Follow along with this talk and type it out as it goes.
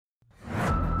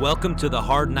Welcome to the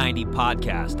Hard 90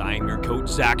 podcast. I am your coach,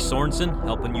 Zach Sorensen,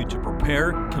 helping you to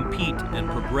prepare, compete, and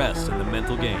progress in the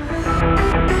mental game.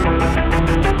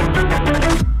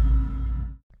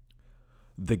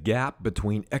 The gap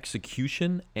between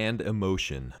execution and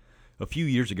emotion. A few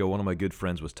years ago, one of my good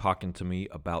friends was talking to me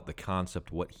about the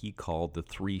concept, what he called the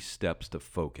 3 steps to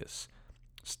focus.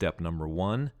 Step number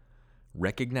 1,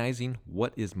 recognizing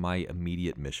what is my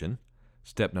immediate mission.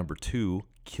 Step number 2,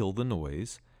 kill the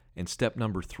noise. And step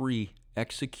number 3,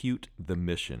 execute the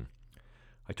mission.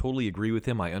 I totally agree with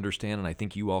him. I understand, and I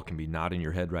think you all can be nodding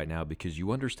your head right now because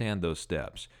you understand those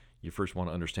steps. You first want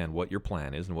to understand what your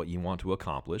plan is and what you want to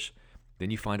accomplish.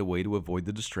 Then you find a way to avoid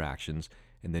the distractions,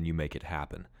 and then you make it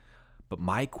happen. But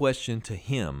my question to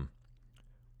him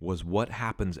was, what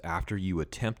happens after you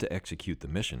attempt to execute the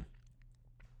mission?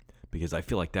 Because I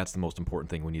feel like that's the most important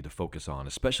thing we need to focus on,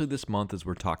 especially this month as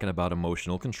we're talking about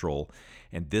emotional control,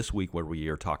 and this week where we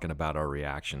are talking about our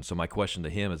reaction. So my question to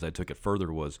him as I took it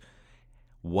further was,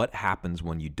 what happens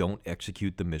when you don't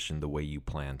execute the mission the way you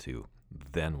plan to?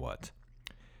 Then what?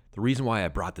 The reason why I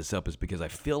brought this up is because I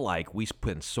feel like we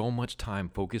spend so much time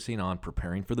focusing on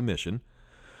preparing for the mission,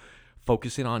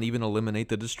 focusing on even eliminate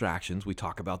the distractions. We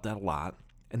talk about that a lot.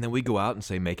 And then we go out and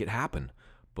say, make it happen.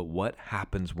 But what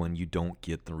happens when you don't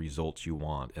get the results you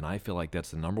want? And I feel like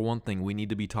that's the number one thing we need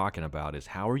to be talking about is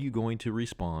how are you going to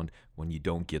respond when you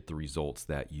don't get the results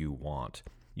that you want?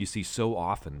 You see, so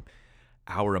often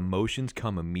our emotions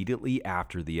come immediately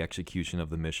after the execution of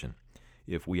the mission.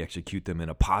 If we execute them in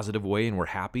a positive way and we're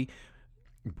happy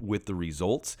with the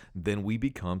results, then we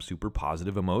become super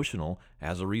positive emotional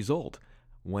as a result.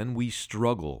 When we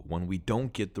struggle, when we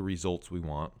don't get the results we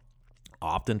want,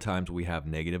 oftentimes we have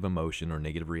negative emotion or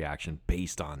negative reaction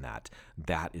based on that.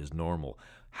 That is normal.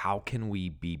 How can we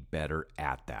be better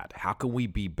at that? How can we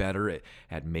be better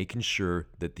at making sure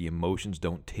that the emotions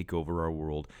don't take over our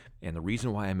world? And the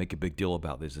reason why I make a big deal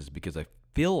about this is because I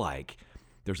feel like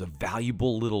there's a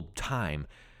valuable little time,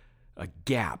 a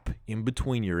gap in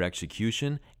between your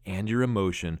execution and your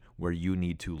emotion where you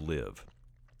need to live.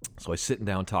 So I was sitting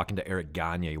down talking to Eric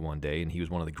Gagne one day, and he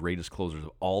was one of the greatest closers of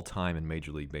all time in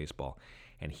Major League Baseball.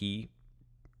 And he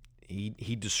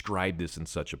described this in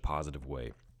such a positive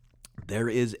way. There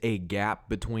is a gap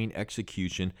between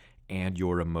execution and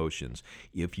your emotions.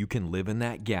 If you can live in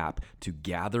that gap to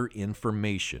gather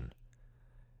information,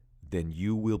 then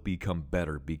you will become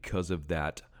better because of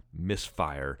that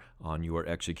misfire on your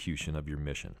execution of your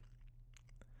mission.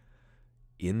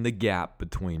 In the gap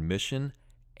between mission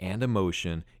and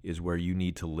emotion is where you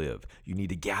need to live. You need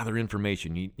to gather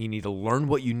information. You need to learn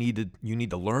what you need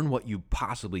to learn what you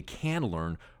possibly can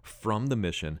learn from the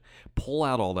mission. Pull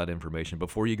out all that information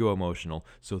before you go emotional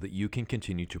so that you can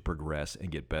continue to progress and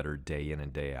get better day in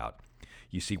and day out.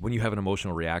 You see, when you have an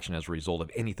emotional reaction as a result of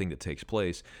anything that takes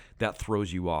place, that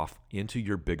throws you off into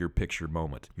your bigger picture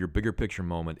moment. Your bigger picture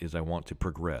moment is I want to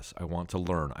progress. I want to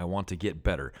learn. I want to get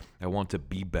better. I want to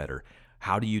be better.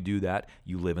 How do you do that?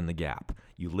 You live in the gap.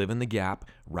 You live in the gap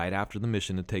right after the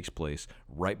mission that takes place,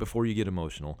 right before you get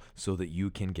emotional, so that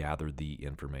you can gather the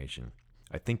information.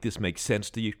 I think this makes sense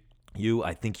to you.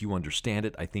 I think you understand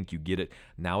it. I think you get it.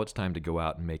 Now it's time to go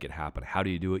out and make it happen. How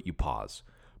do you do it? You pause.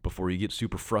 Before you get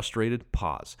super frustrated,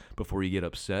 pause. Before you get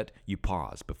upset, you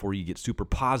pause. Before you get super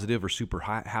positive or super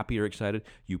happy or excited,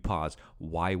 you pause.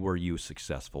 Why were you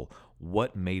successful?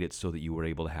 What made it so that you were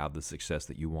able to have the success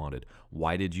that you wanted?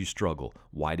 Why did you struggle?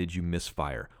 Why did you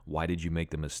misfire? Why did you make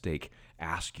the mistake?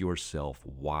 Ask yourself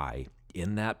why.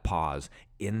 In that pause,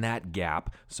 in that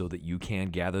gap, so that you can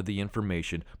gather the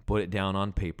information, put it down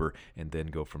on paper, and then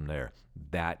go from there.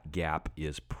 That gap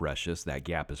is precious. That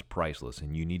gap is priceless,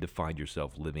 and you need to find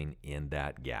yourself living in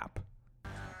that gap.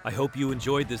 I hope you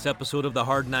enjoyed this episode of The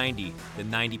Hard 90, the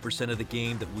 90% of the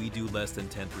game that we do less than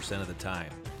 10% of the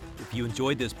time. If you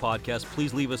enjoyed this podcast,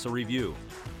 please leave us a review.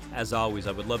 As always,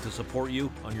 I would love to support you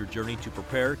on your journey to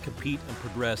prepare, compete, and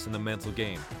progress in the mental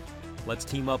game. Let's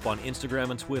team up on Instagram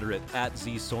and Twitter at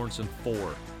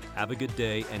ZSorensen4. Have a good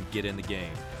day and get in the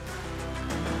game.